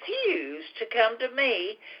 but refuse to come to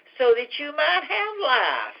me so that you might have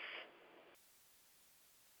life.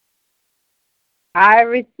 I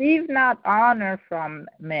receive not honor from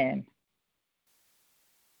men.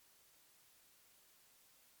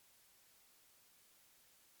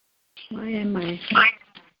 Why am I?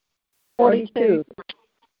 42.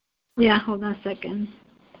 Yeah, hold on a second.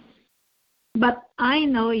 But I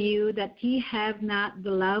know you that ye have not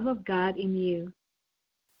the love of God in you.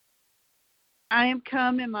 I am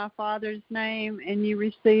come in my Father's name, and you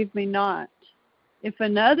receive me not. If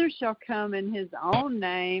another shall come in his own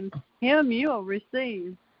name, him you will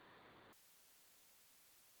receive.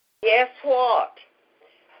 Guess what?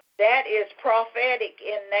 That is prophetic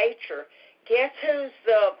in nature. Guess who's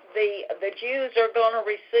the Jews are going to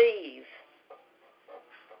receive?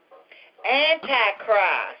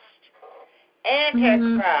 Antichrist.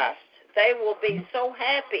 Antichrist. They will be so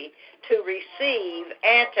happy to receive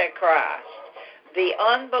Antichrist. The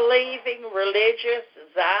unbelieving, religious,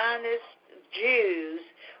 Zionist Jews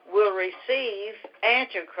will receive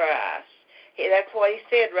Antichrist. That's what he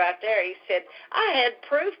said right there. He said, I had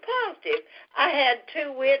proof positive. I had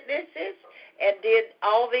 2 witnesses and did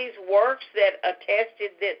all these works that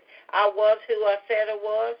attested that I was who I said I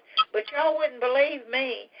was, but y'all wouldn't believe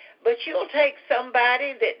me. But you'll take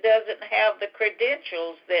somebody that doesn't have the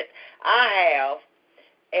credentials that I have,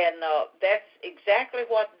 and that's exactly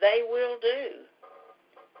what they will do.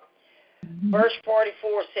 Verse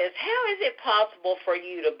 44 says, how is it possible for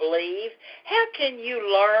you to believe? How can you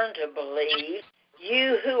learn to believe?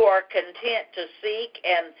 You who are content to seek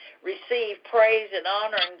and receive praise and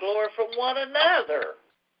honor and glory from one another,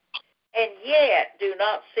 and yet do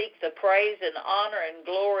not seek the praise and honor and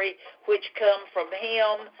glory which come from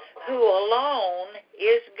him who alone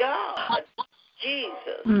is God,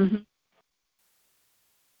 Jesus. Mm-hmm.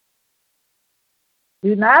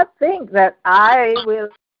 Do not think that I will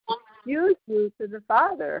accuse you to the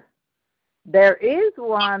Father. There is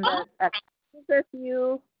one that accuseth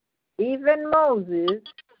you, even Moses,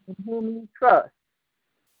 in whom you trust.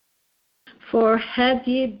 For had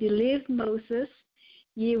ye believed Moses,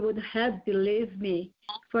 ye would have believed me,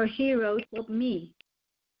 for he wrote of me.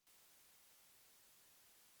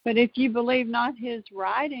 But if you believe not his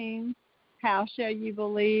writings, how shall you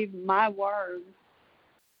believe my words?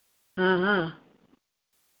 Uh-huh.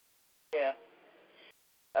 Yeah.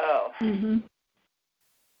 Oh. Mm-hmm.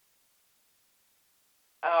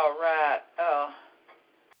 All right.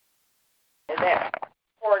 And that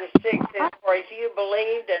 46 says, for if you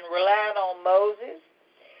believed and relied on Moses,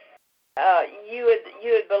 you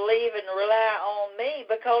would believe and rely on me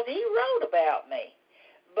because he wrote about me.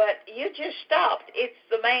 But you just stopped. It's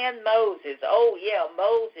the man Moses. Oh, yeah,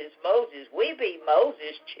 Moses. We be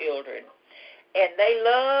Moses' children. And they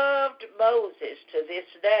loved Moses to this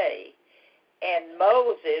day. And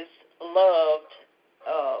Moses loved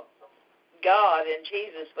God and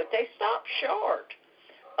Jesus, but they stopped short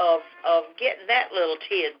of getting that little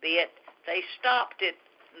tidbit. They stopped at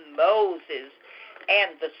Moses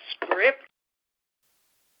and the script.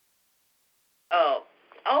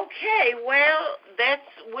 Okay, well,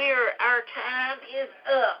 that's where our time is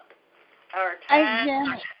up. Our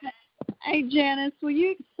time. Hey, Janice, will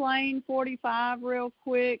you explain 45 real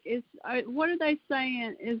quick? What are they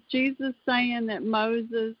saying? Is Jesus saying that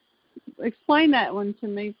Moses? Explain that one to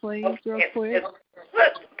me, please, real quick.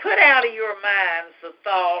 Put out of your minds the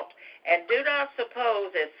thought, and do not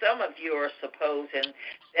suppose, as some of you are supposing,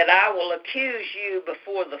 that I will accuse you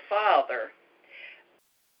before the Father.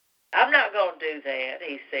 I'm not going to do that,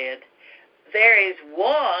 he said. There is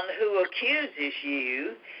one who accuses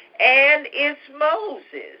you, and it's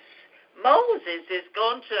Moses. Moses is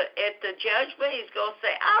going to, at the judgment, he's going to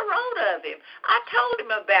say, I wrote of him. I told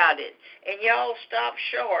him about it. And y'all stop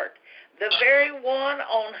short. The very one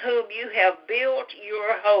on whom you have built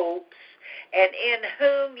your hopes and in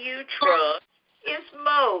whom you trust is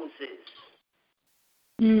Moses.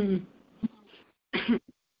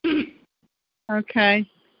 Okay.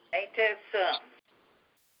 Ain't that something?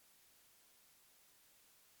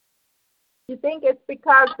 You think it's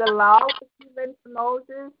because the law was given to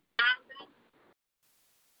Moses?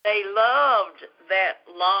 They loved that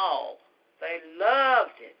law. They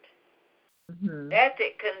loved it. Mm-hmm. That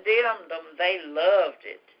condemned them, they loved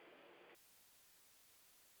it.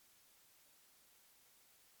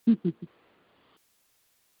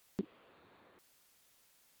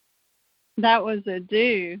 That was a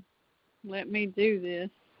do. Let me do this.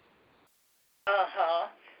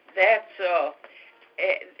 That's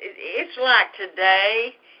it's like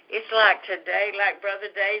today. It's like today, like Brother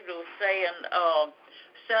David was saying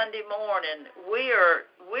Sunday morning. We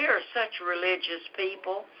are such religious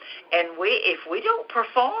people, and if we don't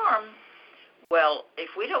perform, well, if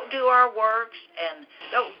we don't do our works and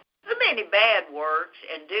don't do many bad works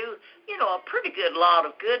and do a pretty good lot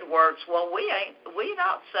of good works, well, we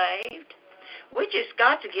not saved. We just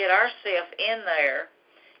got to get ourselves in there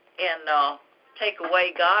and take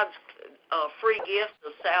away God's free gift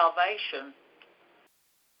of salvation.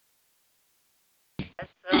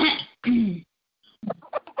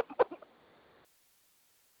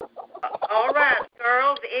 All right,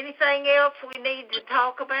 girls, anything else we need to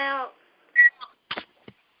talk about?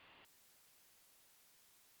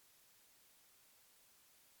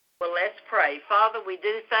 Well, let's pray. Father, we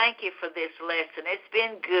do thank you for this lesson. It's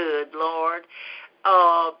been good, Lord.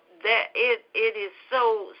 That it is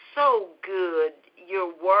so good.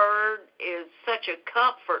 Your word is such a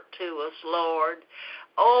comfort to us, Lord.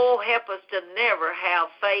 Oh, help us to never have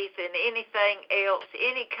faith in anything else,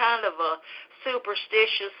 any kind of a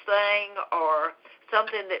superstitious thing or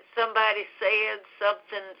something that somebody said,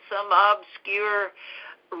 some obscure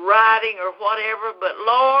writing or whatever, but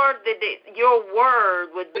Lord, that your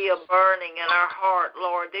word would be a burning in our heart,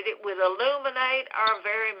 Lord, that it would illuminate our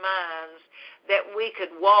very minds, that we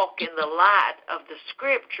could walk in the light of the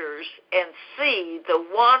Scriptures and see the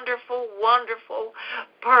wonderful, wonderful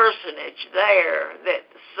personage there that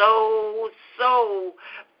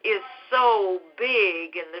is so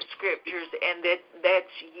big in the Scriptures, and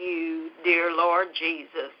that's you, dear Lord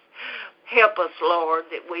Jesus. Help us, Lord,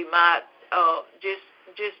 that we might just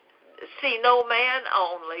see no man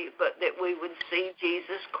only, but that we would see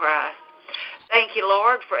Jesus Christ. Thank you,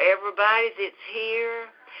 Lord, for everybody that's here.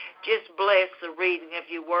 Just bless the reading of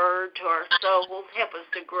your word to our souls. Help us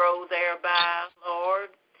to grow thereby, Lord.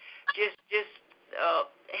 Just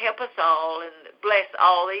help us all and bless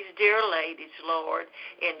all these dear ladies, Lord.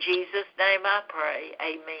 In Jesus' name I pray.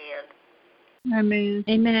 Amen. Amen.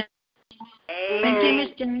 Amen. Amen. Thank you,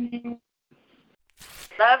 Miss Jenny.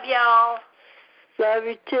 Love y'all. Love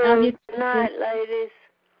you too. Love you Good night, ladies.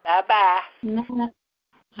 Bye-bye.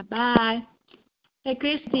 Bye. Hey,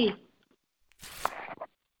 Christy.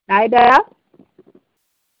 Ida?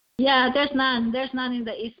 Yeah, there's none. There's none in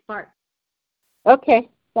the east part. Okay,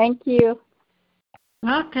 thank you.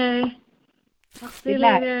 Okay. Talk to you Good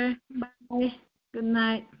night. later. Bye. Good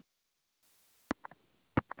night.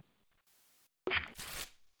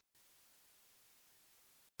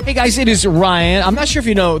 Hey guys, it is Ryan. I'm not sure if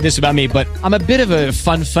you know this about me, but I'm a bit of a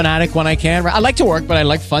fun fanatic when I can. I like to work, but I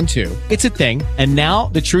like fun too. It's a thing. And now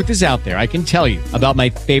the truth is out there. I can tell you about my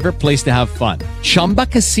favorite place to have fun. Chumba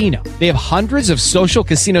Casino. They have hundreds of social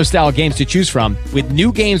casino style games to choose from with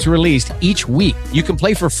new games released each week. You can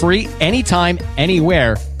play for free anytime,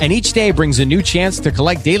 anywhere. And each day brings a new chance to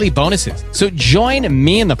collect daily bonuses. So join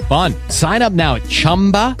me in the fun. Sign up now at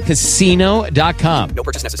ChumbaCasino.com. No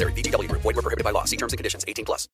purchase necessary. VGW Group. Void where prohibited by law. See terms and conditions. 18+.